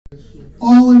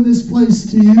all in this place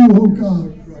to you, oh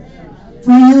God.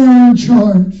 For you are in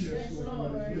charge.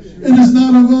 It is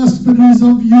not of us, but it is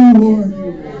of you, Lord,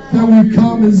 that we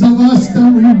come. It is of us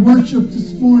that we worship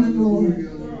this morning, Lord.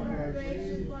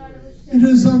 It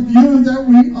is of you that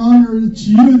we honor. It's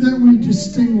you that we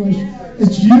distinguish.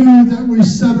 It's you that we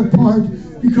set apart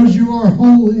because you are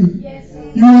holy.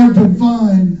 You are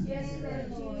divine.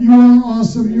 You are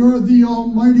awesome. You are the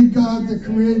Almighty God, the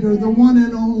Creator, the one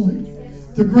and only,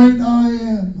 the great I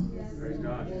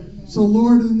am. So,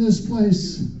 Lord, in this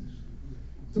place,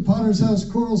 the Potter's House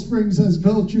Coral Springs has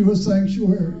built you a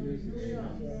sanctuary.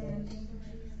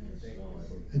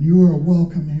 And you are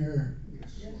welcome here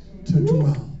to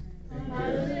dwell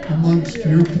amongst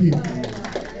your people,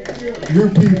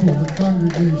 the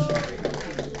congregation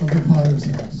of the Potter's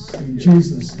House. In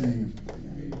Jesus' name,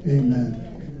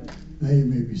 amen. Now you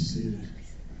may be seated.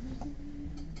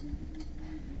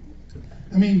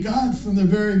 I mean, God, from the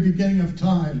very beginning of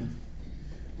time,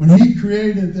 when he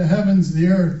created the heavens, the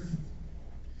earth,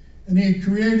 and he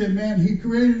created man, he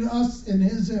created us in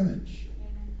his image.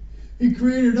 He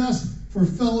created us for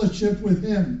fellowship with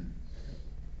him.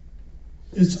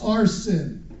 It's our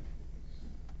sin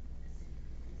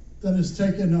that has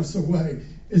taken us away.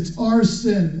 It's our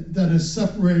sin that has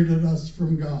separated us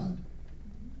from God.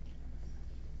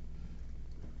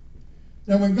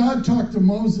 Now, when God talked to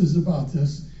Moses about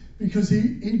this, because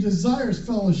he desires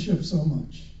fellowship so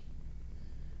much,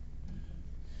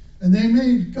 and they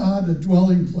made God a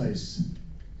dwelling place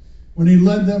when he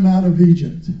led them out of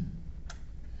Egypt.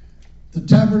 The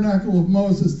tabernacle of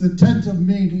Moses, the tent of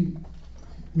meeting,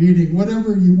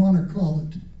 whatever you want to call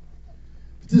it.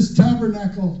 This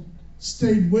tabernacle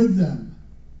stayed with them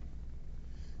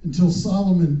until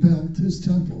Solomon built his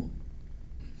temple.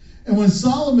 And when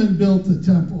Solomon built the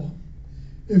temple,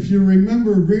 if you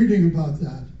remember reading about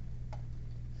that,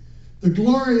 the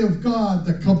glory of God,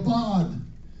 the kabod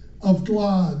of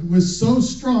God was so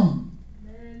strong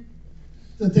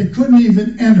that they couldn't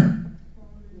even enter.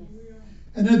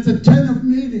 And at the tent of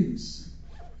meetings,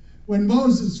 when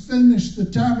Moses finished the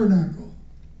tabernacle,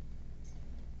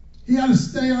 he had to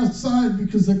stay outside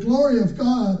because the glory of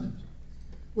God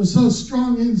was so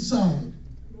strong inside.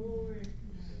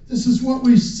 This is what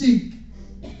we seek.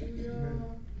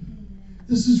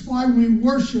 This is why we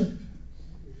worship.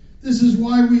 This is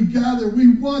why we gather.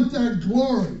 We want that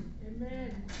glory.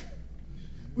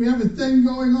 We have a thing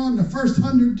going on the first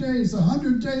 100 days,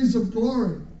 100 days of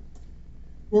glory,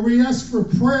 where we ask for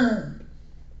prayer.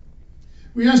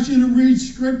 We ask you to read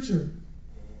scripture.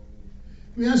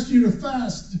 We ask you to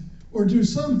fast or do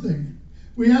something.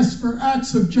 We ask for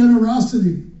acts of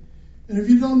generosity. And if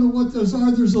you don't know what those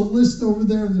are, there's a list over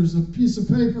there. There's a piece of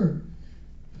paper.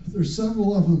 There's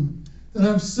several of them that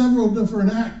have several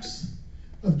different acts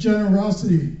of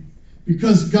generosity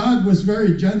because God was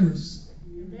very generous.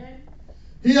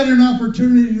 He had an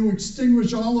opportunity to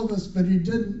extinguish all of us, but he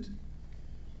didn't.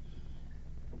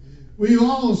 We've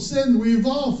all sinned. We've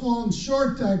all fallen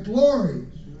short that glory.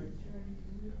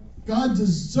 God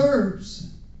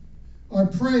deserves our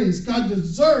praise. God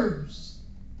deserves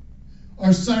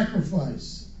our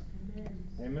sacrifice.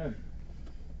 Amen.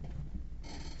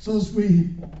 So as we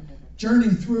journey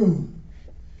through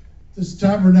this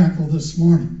tabernacle this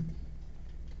morning,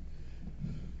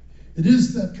 it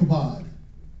is that kabod,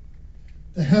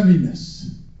 the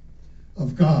heaviness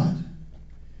of God.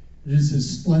 It is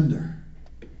his splendor.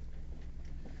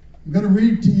 I'm going to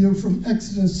read to you from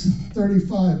Exodus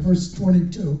 35, verse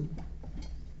 22.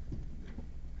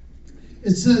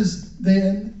 It says,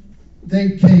 Then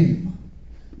they came,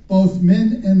 both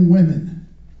men and women,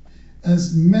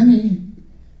 as many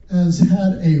as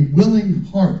had a willing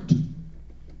heart.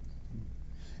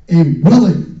 A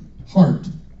willing heart.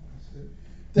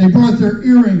 They brought their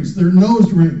earrings, their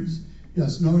nose rings.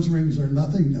 Yes, nose rings are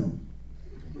nothing new.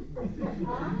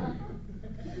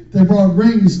 They brought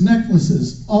rings,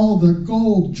 necklaces, all the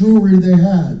gold jewelry they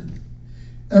had.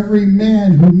 Every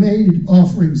man who made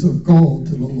offerings of gold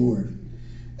to the Lord.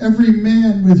 Every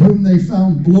man with whom they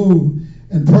found blue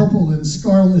and purple and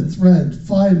scarlet thread,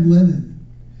 fine linen,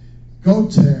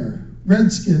 goat's hair,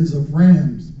 redskins of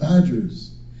rams,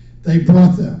 badgers, they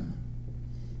brought them.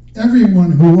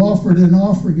 Everyone who offered an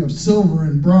offering of silver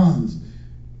and bronze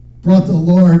brought the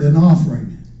Lord an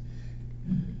offering.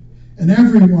 And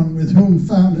everyone with whom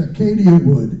found acacia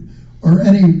wood or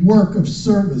any work of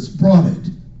service brought it.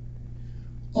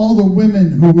 All the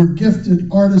women who were gifted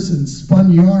artisans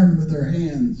spun yarn with their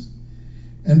hands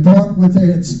and brought what they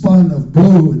had spun of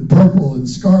blue and purple and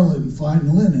scarlet and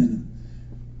fine linen.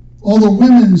 All the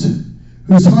women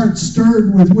whose hearts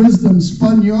stirred with wisdom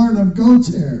spun yarn of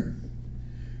goat's hair.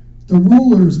 The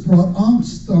rulers brought onyx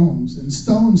stones and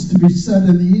stones to be set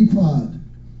in the ephod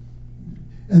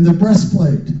and the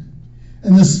breastplate,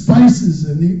 and the spices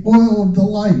and the oil of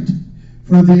delight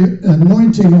for the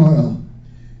anointing oil,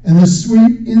 and the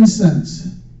sweet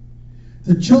incense.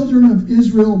 The children of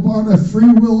Israel brought a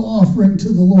free will offering to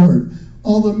the Lord.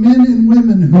 All the men and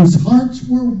women whose hearts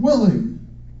were willing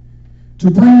to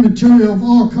bring material of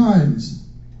all kinds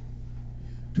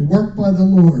to work by the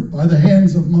Lord, by the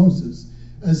hands of Moses,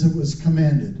 as it was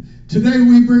commanded. Today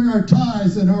we bring our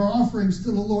tithes and our offerings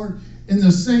to the Lord in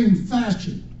the same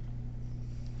fashion.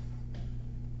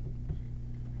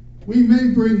 We may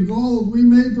bring gold, we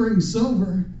may bring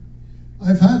silver.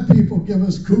 I've had people give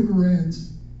us cougarans.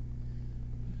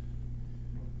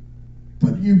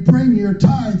 But you bring your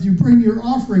tithe, you bring your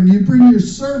offering, you bring your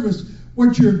service.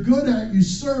 What you're good at, you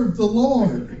serve the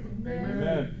Lord.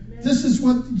 Amen. This is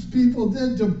what these people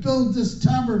did to build this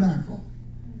tabernacle.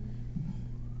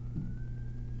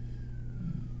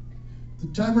 The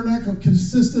tabernacle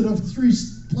consisted of 3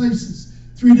 places,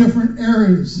 3 different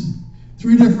areas,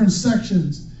 3 different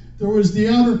sections. There was the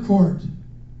outer court,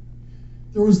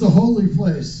 there was the holy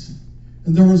place,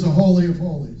 and there was a holy of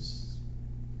holies.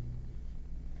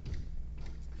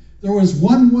 There was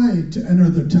one way to enter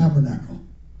the tabernacle,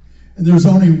 and there's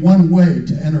only one way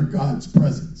to enter God's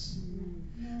presence.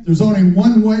 There's only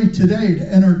one way today to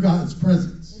enter God's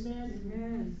presence.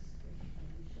 Amen.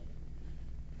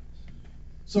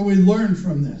 So we learn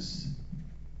from this.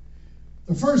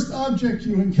 The first object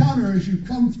you encounter as you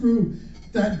come through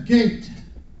that gate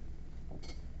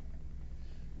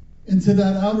into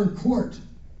that outer court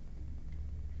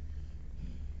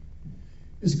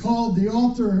is called the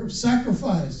altar of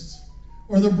sacrifice,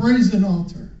 or the brazen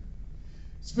altar.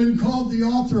 It's been called the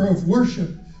altar of worship,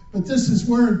 but this is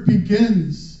where it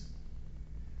begins.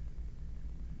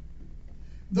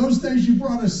 Those days you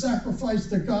brought a sacrifice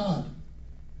to God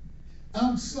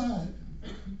outside,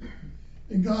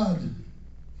 and God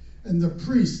and the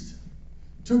priest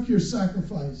took your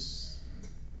sacrifice.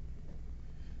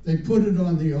 They put it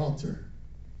on the altar,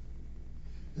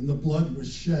 and the blood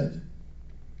was shed.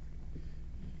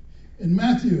 In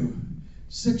Matthew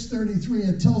 6:33,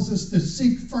 it tells us to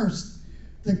seek first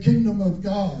the kingdom of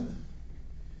God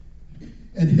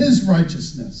and his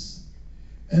righteousness,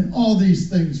 and all these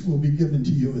things will be given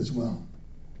to you as well.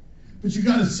 But you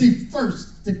got to seek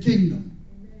first the kingdom.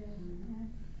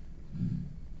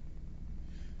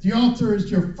 The altar is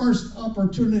your first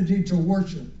opportunity to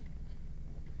worship.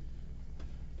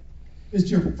 It's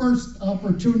your first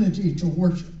opportunity to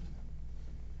worship.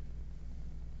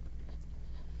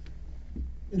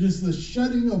 It is the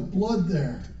shedding of blood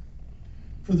there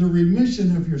for the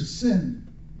remission of your sin.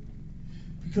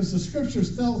 Because the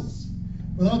scriptures tell us,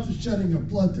 without the shedding of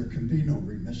blood, there can be no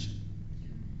remission.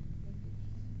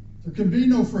 There can be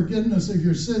no forgiveness of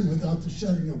your sin without the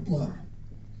shedding of blood.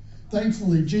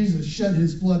 Thankfully, Jesus shed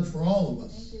his blood for all of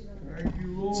us. Thank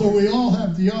you, Lord. So we all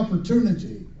have the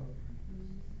opportunity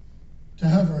to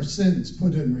have our sins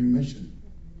put in remission.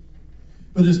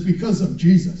 But it's because of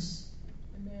Jesus.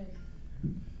 Amen.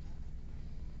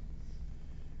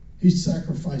 He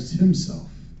sacrificed himself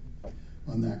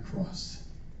on that cross.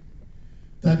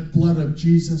 That blood of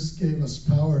Jesus gave us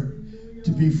power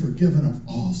to be forgiven of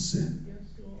all sin.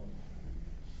 Yes, Lord.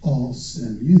 All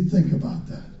sin. You think about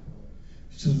that.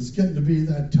 So it's getting to be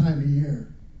that time of year.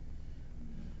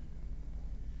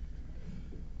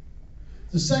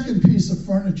 The second piece of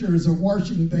furniture is a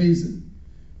washing basin.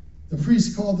 The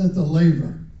priest called it the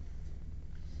laver.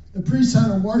 The priests had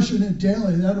to wash in it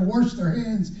daily. They had to wash their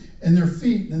hands and their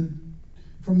feet and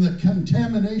from the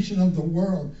contamination of the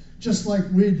world, just like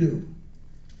we do.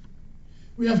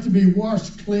 We have to be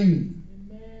washed clean.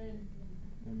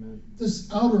 Amen.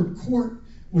 This outer court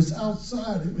was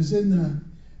outside. It was in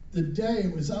the day.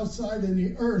 It was outside in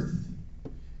the earth.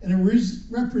 And it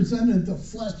represented the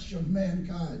flesh of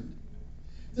mankind.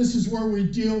 This is where we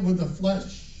deal with the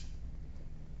flesh.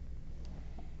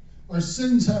 Our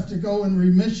sins have to go in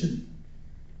remission.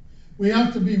 We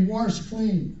have to be washed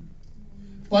clean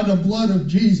by the blood of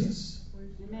Jesus.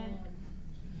 Amen.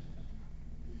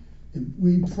 And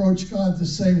we approach God the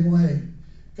same way.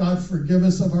 God, forgive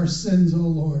us of our sins, O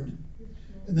Lord.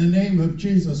 In the name of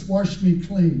Jesus, wash me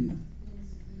clean.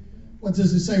 What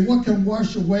does it say? What can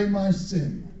wash away my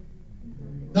sin?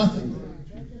 Nothing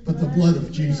but the blood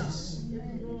of Jesus.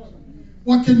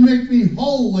 What can make me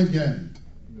whole again?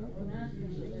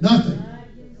 Nothing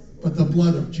but the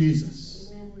blood of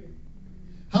Jesus.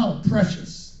 How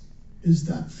precious is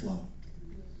that flow?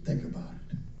 Think about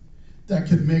it. That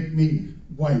can make me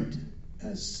white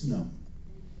as snow.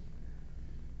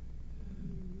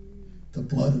 The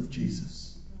blood of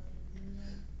Jesus.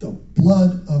 The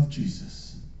blood of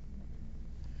Jesus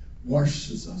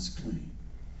washes us clean.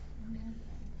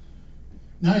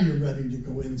 Now you're ready to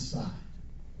go inside.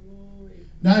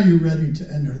 Now you're ready to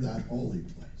enter that holy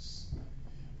place.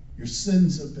 Your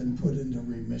sins have been put into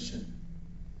remission.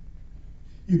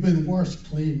 You've been washed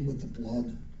clean with the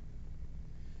blood.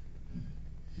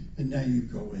 And now you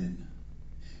go in.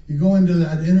 You go into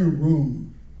that inner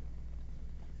room,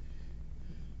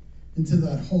 into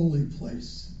that holy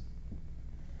place.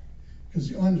 Because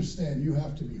you understand you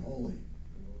have to be holy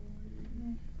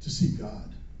to see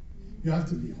God. You have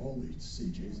to be holy to see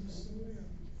Jesus.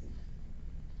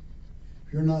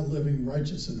 If you're not living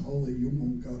righteous and holy, you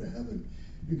won't go to heaven.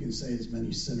 You can say as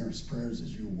many sinner's prayers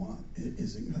as you want. It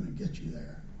isn't going to get you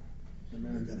there.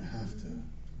 Amen. You're going to have to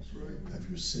have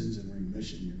your sins in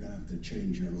remission. You're going to have to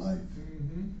change your life.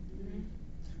 Mm-hmm.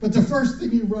 But the first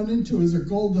thing you run into is a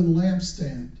golden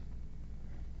lampstand.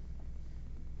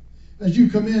 As you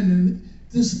come in, and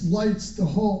this lights the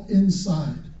whole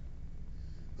inside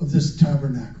of this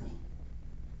tabernacle.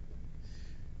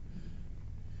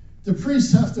 The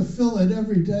priests have to fill it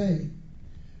every day,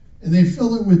 and they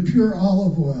fill it with pure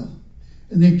olive oil,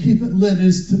 and they keep it lit. It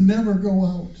is to never go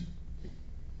out.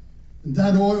 And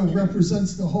that oil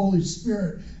represents the Holy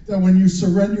Spirit, that when you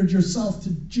surrendered yourself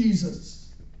to Jesus,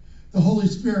 the Holy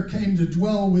Spirit came to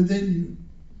dwell within you.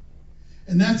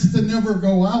 And that's to never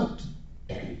go out.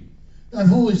 That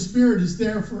Holy Spirit is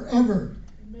there forever.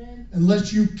 Amen.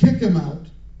 Unless you kick him out.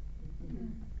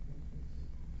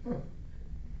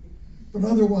 But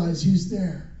otherwise, he's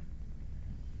there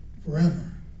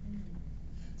forever.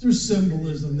 There's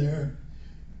symbolism there.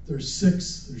 There's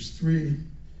 6, there's 3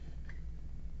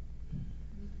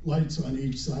 lights on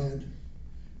each side,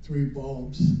 3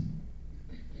 bulbs.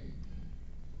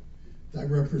 That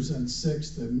represents 6,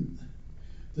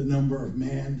 the number of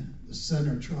man. The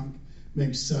center trunk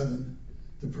makes 7,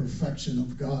 the perfection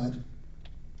of God.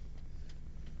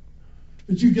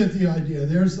 But you get the idea.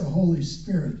 There's the Holy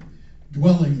Spirit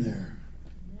dwelling there.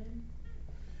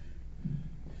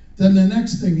 Then the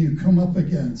next thing you come up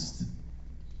against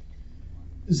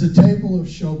is a table of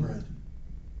showbread.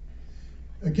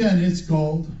 Again, it's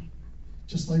gold,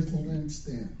 just like the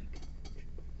lampstand.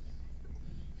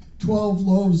 12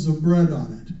 loaves of bread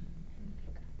on it,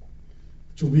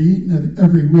 which will be eaten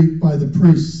every week by the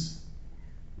priests.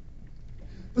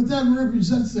 But that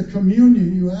represents the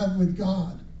communion you have with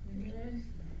God.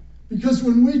 Because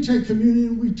when we take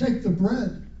communion, we take the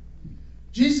bread.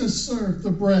 Jesus served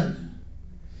the bread.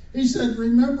 He said,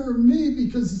 remember me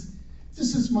because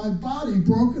this is my body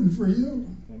broken for you.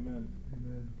 Amen.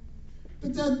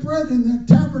 But that bread in that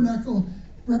tabernacle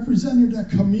represented a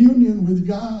communion with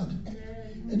God.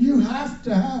 And you have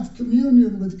to have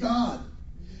communion with God.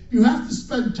 You have to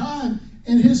spend time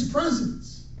in his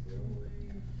presence,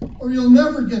 or you'll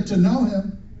never get to know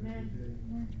him.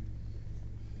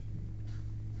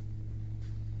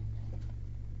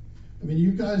 I mean,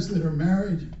 you guys that are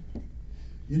married,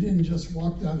 you didn't just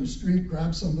walk down the street,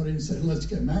 grab somebody and say, let's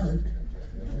get married.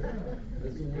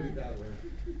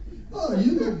 Oh,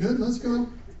 you look good, let's go.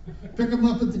 Pick them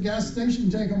up at the gas station,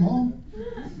 take them home.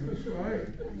 That's right.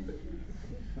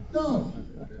 No.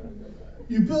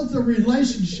 You built a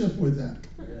relationship with them.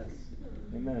 Yes.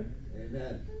 Amen.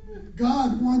 Amen.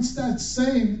 God wants that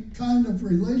same kind of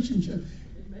relationship,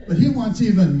 but he wants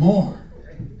even more.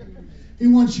 He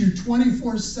wants you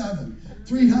 24/7,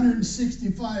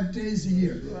 365 days a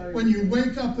year. When you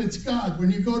wake up, it's God. When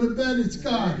you go to bed, it's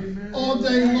God. All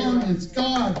day long, it's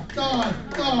God, God,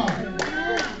 God.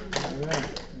 Amen.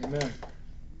 Amen.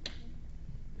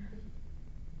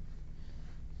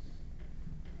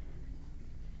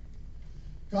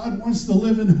 God wants to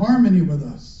live in harmony with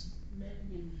us.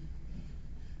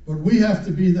 But we have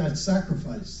to be that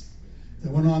sacrifice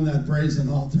that went on that brazen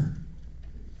altar.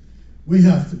 We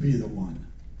have to be the one.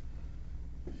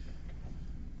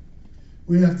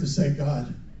 We have to say,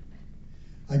 God,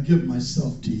 I give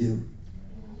myself to you.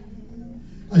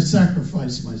 I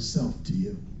sacrifice myself to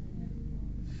you.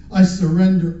 I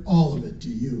surrender all of it to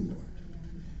you, Lord.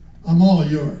 I'm all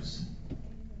yours.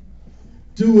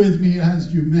 Do with me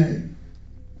as you may.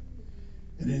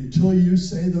 And until you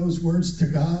say those words to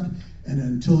God, and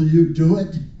until you do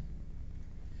it,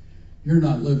 you're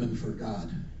not living for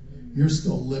God. You're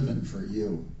still living for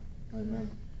you.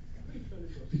 Amen.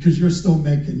 Because you're still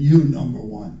making you number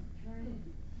one.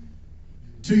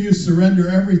 Till you surrender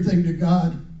everything to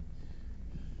God,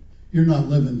 you're not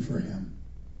living for him.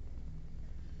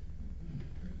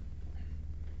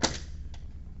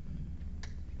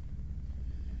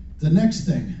 The next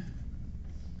thing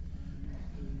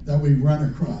that we run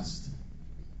across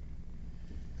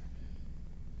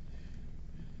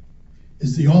is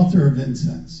is the altar of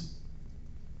incense.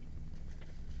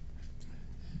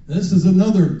 This is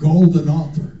another golden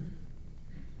altar.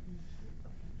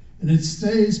 And it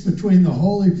stays between the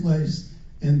holy place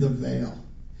and the veil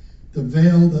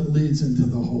that leads into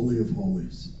the Holy of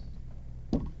Holies.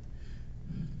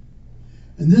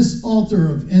 And this altar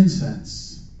of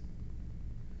incense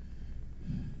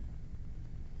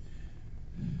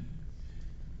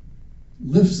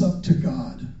lifts up to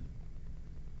God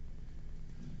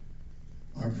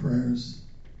our prayers.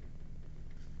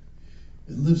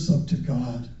 It lifts up to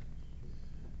God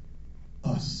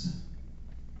us,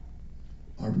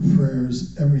 our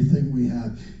prayers, everything we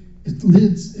have. It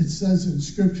says in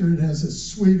Scripture it has a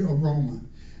sweet aroma.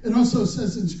 It also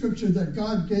says in Scripture that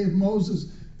God gave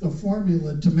Moses the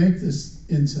formula to make this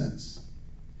incense.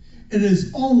 It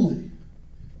is only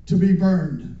to be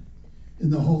burned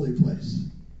in the holy place.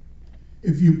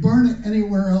 If you burn it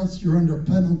anywhere else, you're under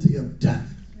penalty of death.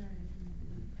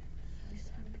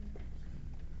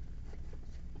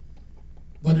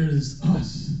 But it is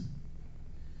us,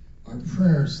 our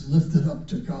prayers lifted up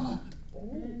to God.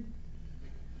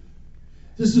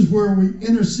 This is where we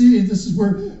intercede. This is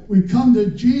where we come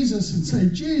to Jesus and say,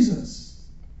 Jesus,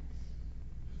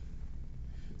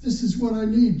 this is what I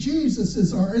need. Jesus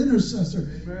is our intercessor.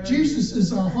 Amen. Jesus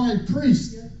is our high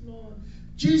priest. Yes, Lord.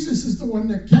 Jesus is the one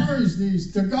that carries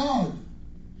these to God,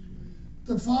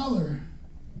 the Father.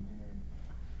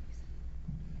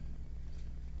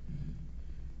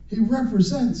 He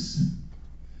represents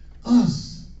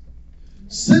us,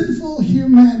 sinful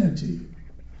humanity,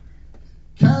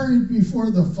 carried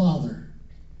before the Father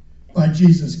by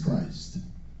Jesus Christ.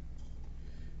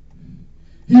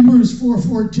 Hebrews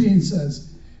 4:14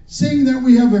 says, seeing that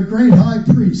we have a great high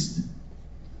priest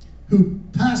who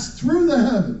passed through the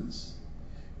heavens,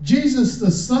 Jesus,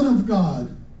 the Son of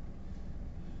God,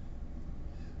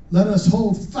 let us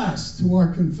hold fast to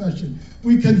our confession.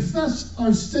 We confess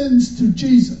our sins to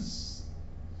Jesus.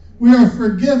 We are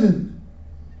forgiven.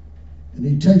 And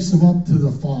he takes them up to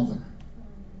the Father.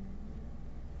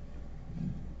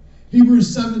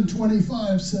 Hebrews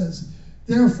 7:25 says,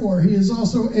 therefore he is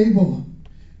also able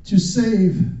to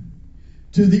save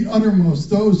to the uttermost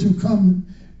those who come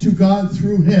to God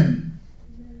through him,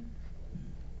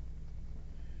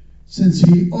 since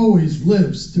he always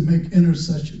lives to make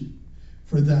intercession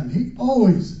for them. He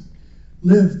always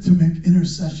lived to make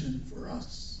intercession for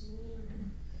us.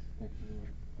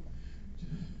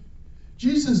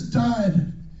 Jesus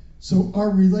died so our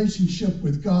relationship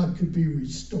with God could be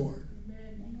restored.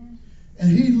 And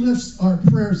he lifts our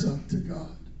prayers up to God.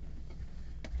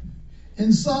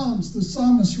 In Psalms, the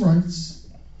psalmist writes,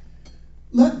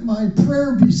 let my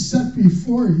prayer be set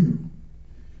before you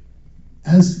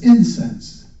as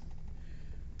incense,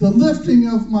 the lifting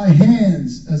of my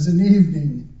hands as an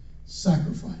evening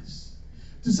sacrifice.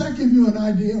 Does that give you an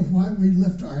idea of why we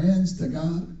lift our hands to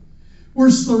God? We're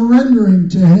surrendering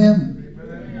to him.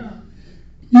 Amen.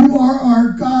 You are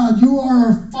our God. You are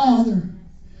our Father.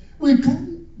 We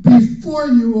come before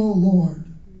you, O Lord.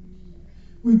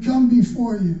 We come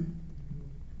before you.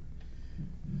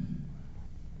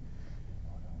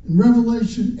 In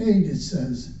Revelation 8 it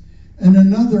says, and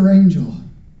another angel,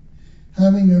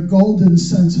 having a golden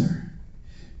censer,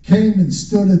 came and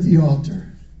stood at the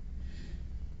altar.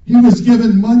 He was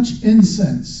given much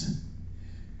incense,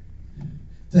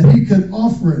 that he could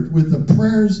offer it with the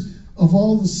prayers of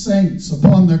all the saints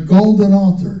upon the golden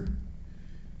altar,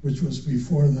 which was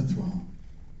before the throne.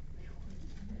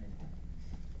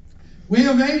 We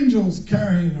have angels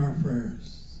carrying our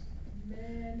prayers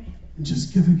and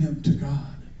just giving them to God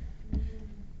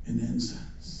in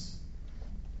incense.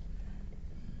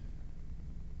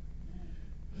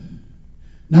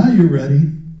 Now you're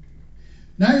ready.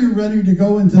 Now you're ready to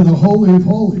go into the Holy of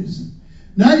Holies.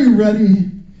 Now you're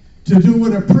ready to do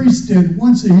what a priest did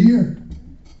once a year.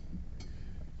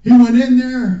 He went in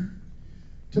there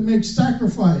to make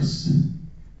sacrifice,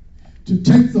 to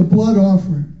take the blood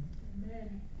offering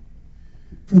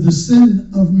for the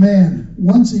sin of man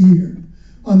once a year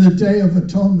on the Day of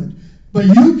Atonement. But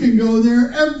you can go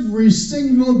there every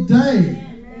single day.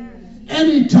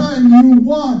 Anytime you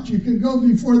want, you can go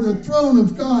before the throne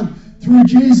of God through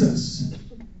Jesus.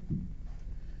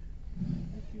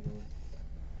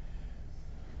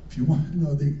 If you want to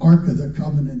know, the Ark of the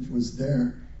Covenant was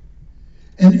there.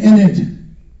 And in it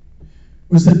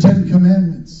was the Ten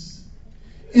Commandments.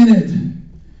 In it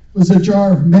was a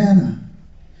jar of manna.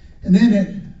 And in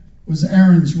it was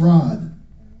Aaron's rod.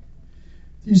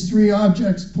 These three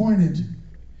objects pointed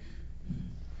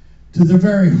to the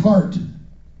very heart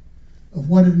of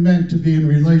what it meant to be in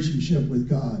relationship with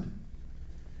God.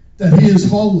 That he is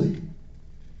holy.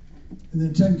 and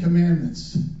the Ten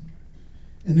Commandments.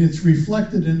 And it's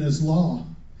reflected in his law.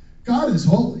 God is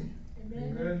holy.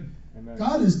 Amen. Amen.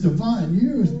 God is divine.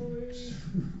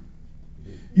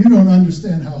 You don't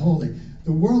understand how holy.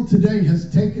 The world today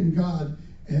has taken God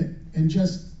and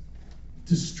just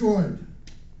destroyed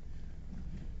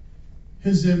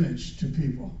his image to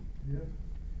people. Yep.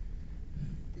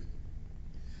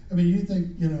 I mean, you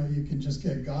think, you can just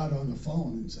get God on the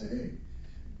phone and say, hey,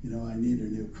 I need a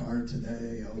new car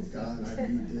today. Oh, God, I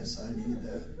need this, I need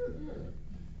that.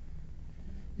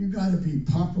 You got to be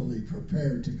properly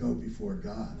prepared to go before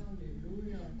God.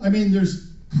 I mean,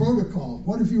 there's protocol.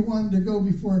 What if you wanted to go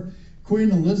before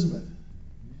Queen Elizabeth?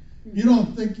 You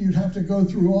don't think you'd have to go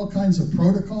through all kinds of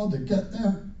protocol to get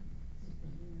there?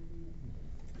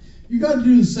 You got to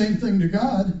do the same thing to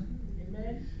God.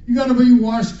 Amen. You got to be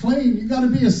washed clean. You got to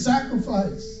be a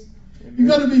sacrifice. Amen. You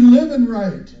got to be living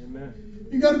right. Amen.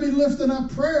 You got to be lifting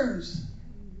up prayers.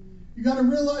 You got to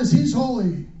realize he's holy.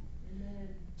 Amen.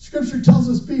 Scripture tells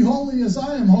us, be holy as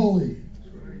I am holy.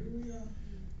 Hallelujah.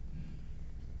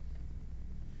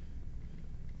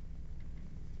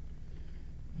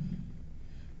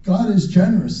 God is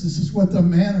generous. This is what the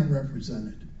manna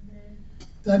represented. Amen.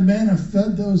 That manna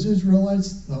fed those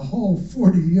Israelites the whole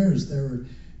 40 years they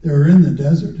were in the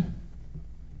desert.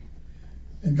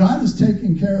 And God is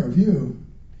taking care of you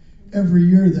every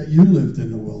year that you lived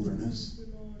in the wilderness.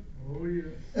 Oh, yeah.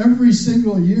 Every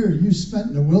single year you spent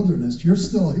in the wilderness, you're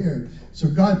still here. So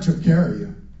God took care of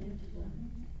you.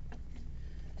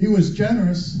 He was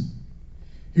generous.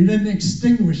 He didn't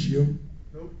extinguish you.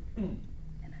 Nope.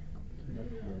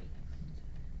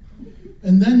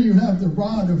 And then you have the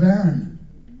rod of Aaron.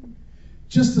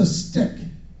 Just a stick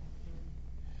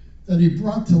that he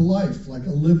brought to life like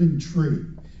a living tree.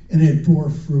 And it bore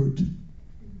fruit.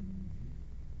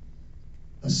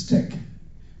 A stick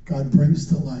God brings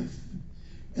to life.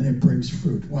 And it brings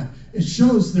fruit. Why? It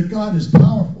shows that God is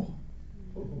powerful.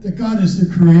 That God is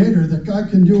the creator. That God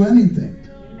can do anything.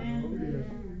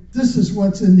 This is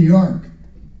what's in the ark.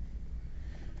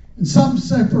 And some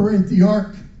separate the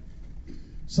ark.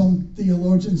 Some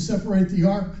theologians separate the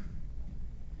ark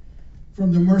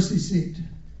from the mercy seat,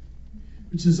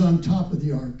 which is on top of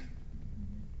the ark.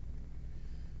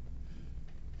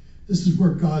 This is where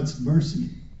God's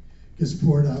mercy gets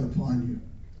poured out upon you.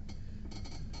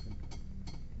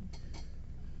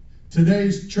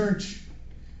 Today's church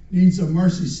needs a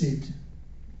mercy seat.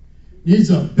 Needs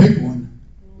a big one.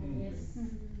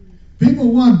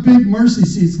 People want big mercy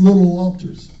seats, little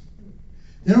altars.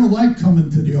 They don't like coming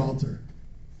to the altar.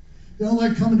 They don't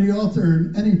like coming to the altar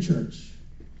in any church.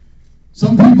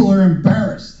 Some people are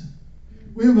embarrassed.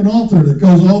 We have an altar that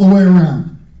goes all the way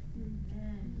around.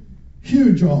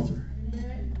 Huge altar.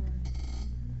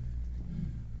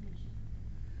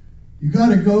 You got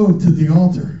to go to the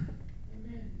altar.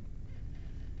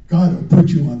 God will put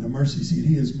you on the mercy seat.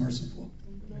 He is merciful.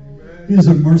 He is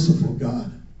a merciful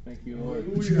God. Thank you,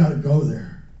 Lord. But you got to go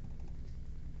there.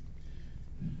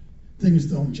 Things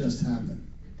don't just happen.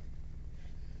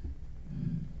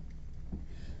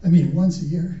 I mean, once a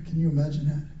year, can you imagine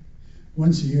that?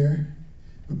 Once a year,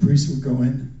 a priest would go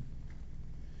in,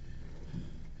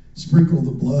 sprinkle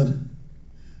the blood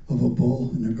of a bull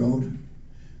and a goat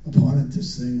upon it to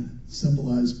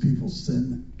symbolize people's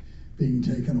sin being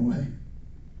taken away.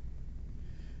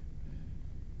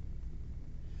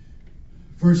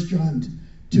 1 John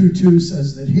 2:2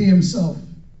 says that he himself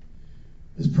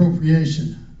is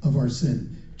propitiation of our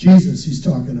sin. Jesus he's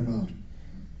talking about.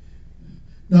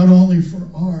 Not only for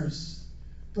ours,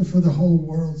 but for the whole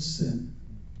world's sin.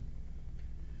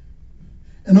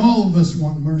 And all of us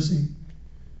want mercy.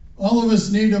 All of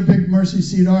us need a big mercy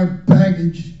seat. Our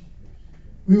baggage,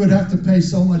 we would have to pay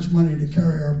so much money to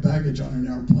carry our baggage on an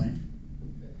airplane.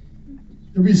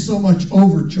 There'd be so much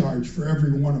overcharge for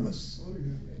every one of us.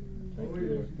 Thank you,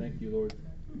 Lord. Thank you, Lord.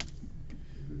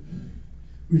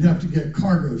 We'd have to get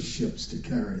cargo ships to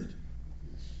carry it.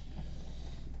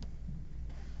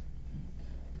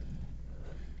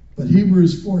 But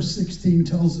Hebrews 4:16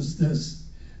 tells us this.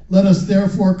 Let us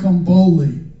therefore come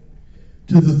boldly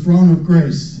to the throne of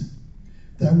grace,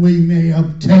 that we may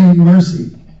obtain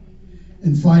mercy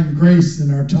and find grace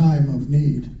in our time of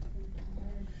need.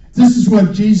 This is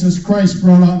what Jesus Christ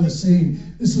brought on the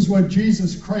scene. This is what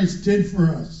Jesus Christ did for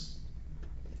us.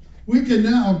 We can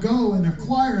now go and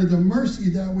acquire the mercy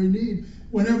that we need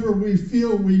whenever we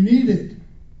feel we need it.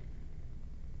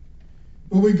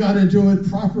 But we got to do it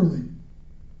properly.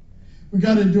 We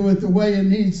got to do it the way it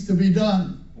needs to be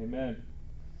done. Amen.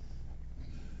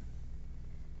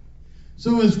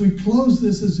 So as we close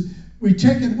this, as we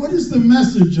take it, what is the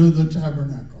message of the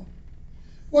tabernacle?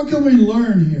 What can we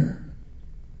learn here?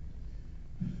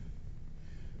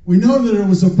 We know that it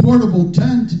was a portable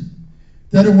tent,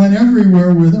 that it went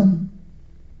everywhere with him.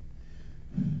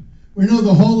 We know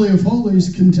the Holy of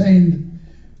Holies contained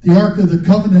the Ark of the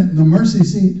Covenant and the mercy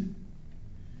seat.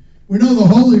 We know the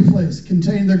holy place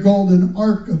contained the golden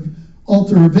ark of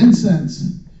altar of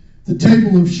incense, the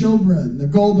table of showbread, and the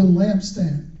golden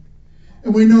lampstand.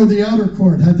 And we know the outer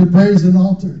court had the brazen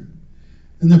altar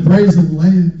and the brazen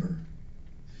laver.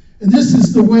 And this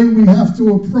is the way we have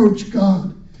to approach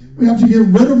God. We have to get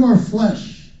rid of our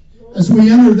flesh as we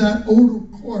enter that outer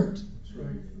court.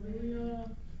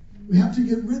 We have to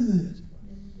get rid of it.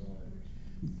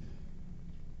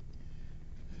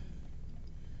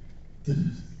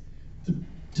 The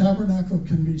tabernacle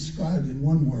can be described in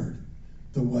one word: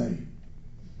 the way.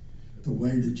 The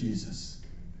way to Jesus.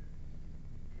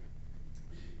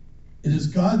 It is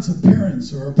God's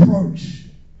appearance or approach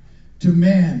to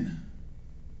man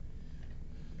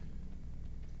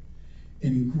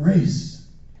in grace,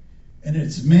 and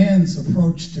it's man's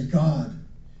approach to God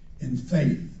in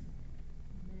faith.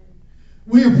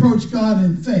 We approach God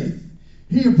in faith.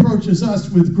 He approaches us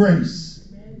with grace.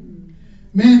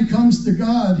 Man comes to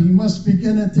God, he must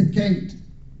begin at the gate.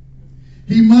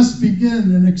 He must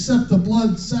begin and accept the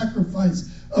blood sacrifice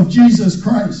of Jesus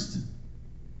Christ.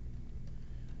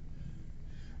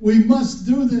 We must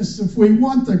do this if we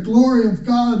want the glory of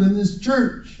God in this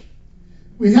church.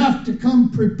 We have to come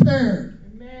prepared.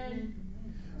 Amen.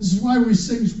 This is why we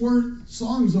sing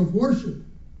songs of worship.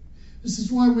 This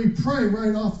is why we pray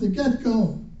right off the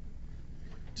get-go,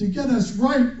 to get us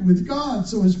right with God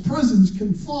so his presence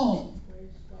can fall.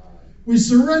 We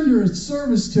surrender its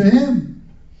service to him.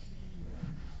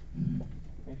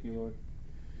 Thank you, Lord.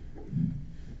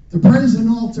 The brazen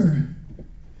altar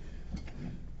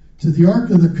to the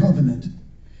Ark of the Covenant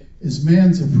is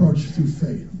man's approach through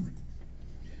faith.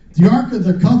 The Ark of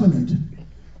the Covenant,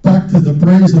 back to the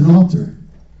brazen altar,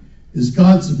 is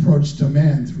God's approach to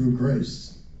man through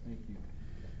grace. Thank you.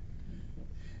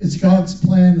 It's God's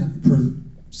plan for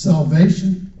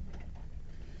salvation,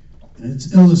 and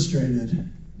it's illustrated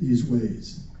these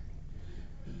ways.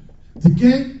 The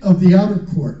gate of the outer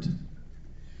court.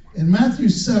 In Matthew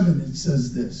 7, it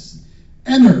says this: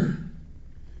 enter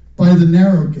by the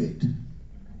narrow gate,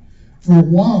 for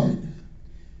wide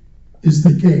is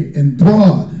the gate, and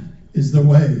broad is the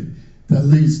way that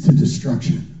leads to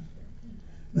destruction.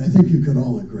 And I think you could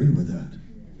all agree with that.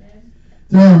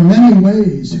 There are many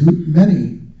ways,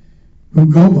 many who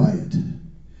go by it,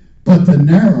 but the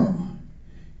narrow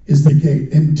is the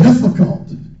gate, and difficult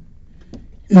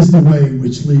is the way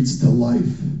which leads to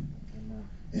life,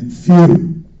 and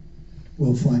few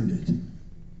will find it.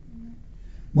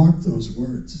 Mark those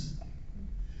words.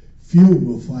 Few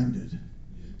will find it.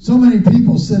 So many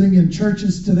people sitting in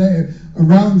churches today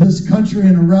around this country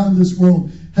and around this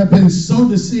world have been so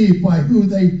deceived by who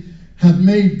they have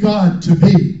made God to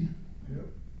be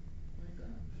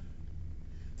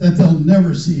that they'll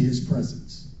never see his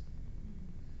presence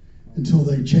until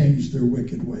they change their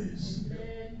wicked ways.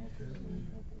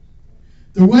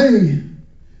 The way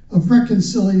of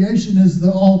reconciliation is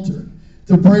the altar,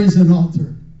 the brazen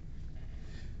altar.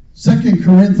 2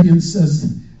 Corinthians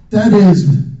says that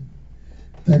is,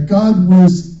 that God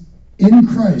was in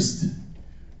Christ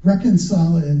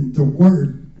reconciling the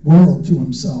world to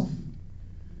himself,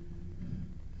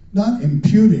 not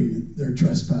imputing their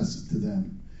trespasses to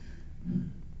them.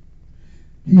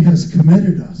 He has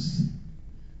committed us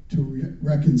to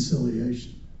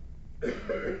reconciliation.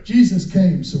 Jesus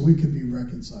came so we could be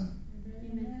reconciled.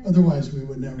 Amen. Otherwise, we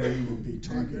would never even be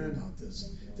talking about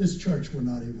this. This church would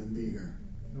not even be here.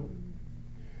 Nope.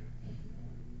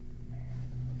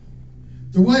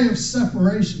 The way of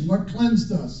separation, what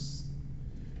cleansed us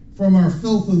from our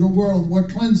filth of the world, what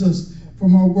cleansed us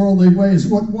from our worldly ways,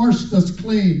 what washed us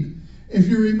clean. If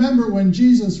you remember when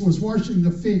Jesus was washing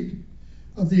the feet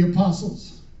of the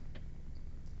apostles,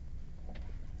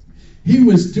 he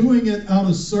was doing it out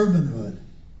of servanthood.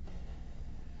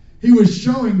 He was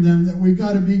showing them that we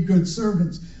got to be good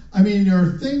servants. I mean, there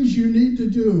are things you need to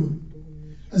do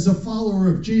as a follower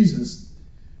of Jesus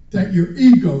that your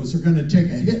egos are going to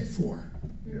take a hit for.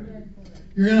 Yeah.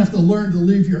 You're going to have to learn to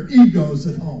leave your egos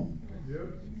at home.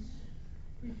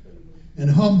 Yeah.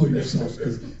 And humble yourself,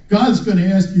 because God's going to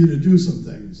ask you to do some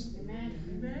things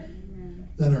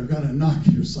that are going to knock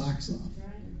your socks off.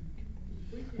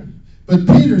 But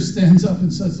Peter stands up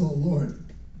and says, "Oh Lord,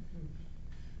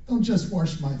 don't just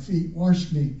wash my feet,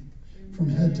 wash me from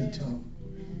head to toe."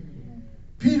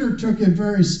 Peter took it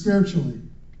very spiritually.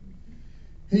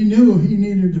 He knew he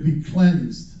needed to be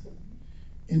cleansed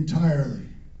entirely.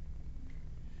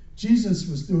 Jesus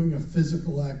was doing a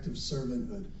physical act of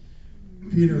servanthood.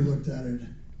 Peter looked at it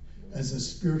as a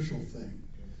spiritual thing.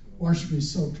 Wash me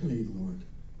so clean,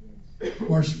 Lord.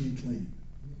 Wash me clean.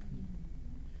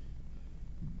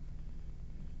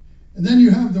 And then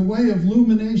you have the way of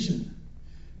illumination,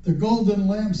 the golden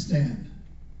lampstand.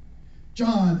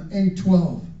 John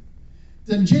 8:12.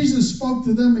 Then Jesus spoke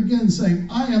to them again, saying,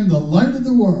 I am the light of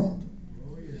the world,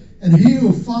 and he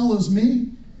who follows me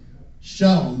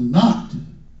shall not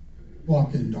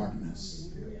walk in darkness,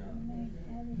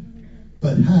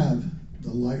 but have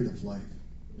the light of life.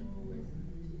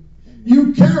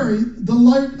 You carry the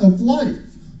light of life,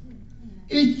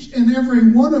 each and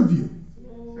every one of you.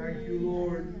 Thank you,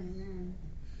 Lord.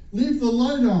 Leave the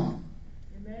light on.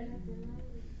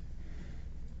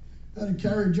 How did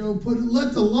Carrie Joe put it?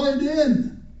 Let the light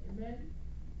in.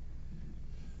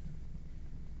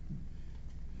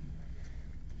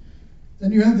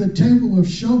 Then you have the table of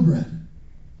showbread.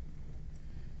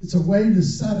 It's a way to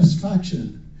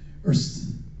satisfaction.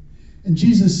 And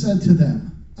Jesus said to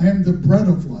them, I am the bread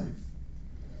of life.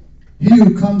 He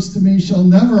who comes to me shall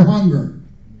never hunger,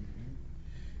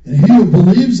 and he who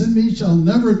believes in me shall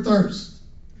never thirst.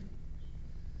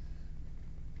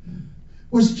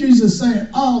 What's Jesus saying?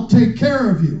 I'll take care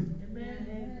of you.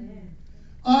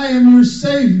 I am your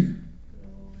Savior.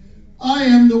 I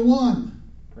am the one.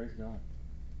 Praise God.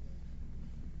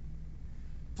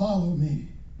 Follow me.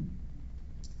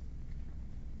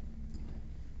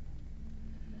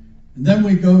 And then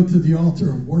we go to the altar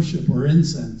of worship or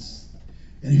incense.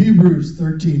 And Hebrews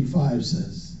 13:5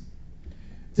 says,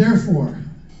 therefore,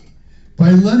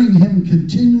 by letting him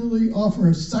continually offer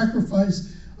a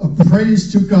sacrifice of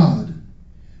praise to God,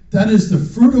 that is the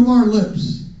fruit of our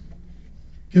lips,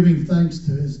 giving thanks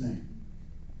to his name.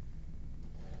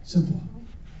 Simple.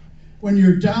 When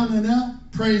you're down and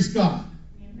out, praise God.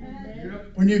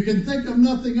 Yep. When you can think of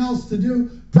nothing else to do,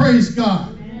 praise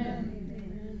God.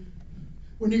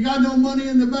 When you got no money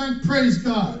in the bank, praise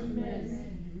God.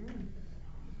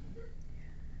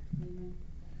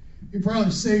 He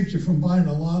probably saved you from buying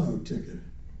a lotto ticket.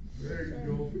 There you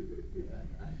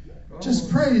go. Just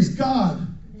praise God.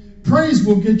 Praise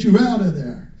will get you out of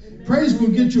there. Praise will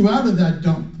get you out of that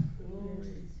dump.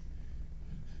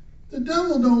 The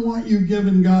devil don't want you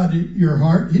giving God your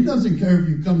heart. He doesn't care if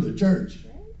you come to church.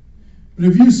 But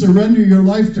if you surrender your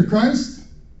life to Christ,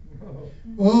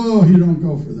 oh, he don't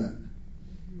go for that.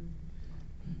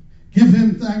 Give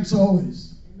him thanks always.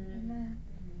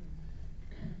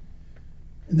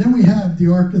 And then we have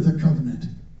the Ark of the Covenant,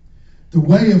 the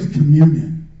way of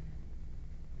communion.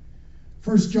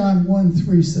 1 John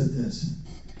 1:3 said this,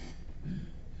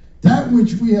 that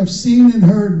which we have seen and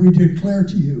heard we declare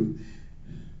to you,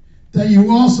 that you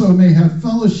also may have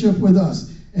fellowship with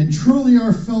us. And truly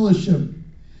our fellowship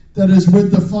that is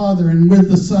with the Father and with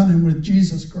the Son and with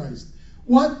Jesus Christ.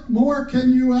 What more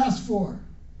can you ask for?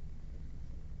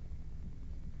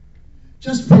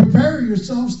 Just prepare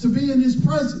yourselves to be in his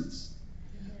presence.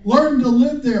 Learn to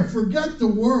live there. Forget the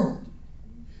world.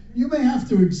 You may have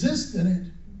to exist in it,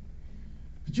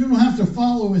 but you don't have to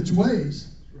follow its ways.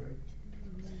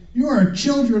 You are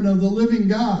children of the living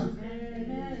God.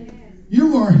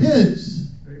 You are his.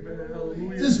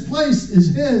 This place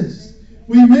is his.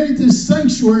 We made this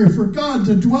sanctuary for God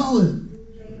to dwell in.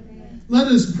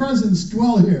 Let his presence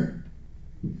dwell here.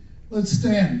 Let's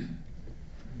stand.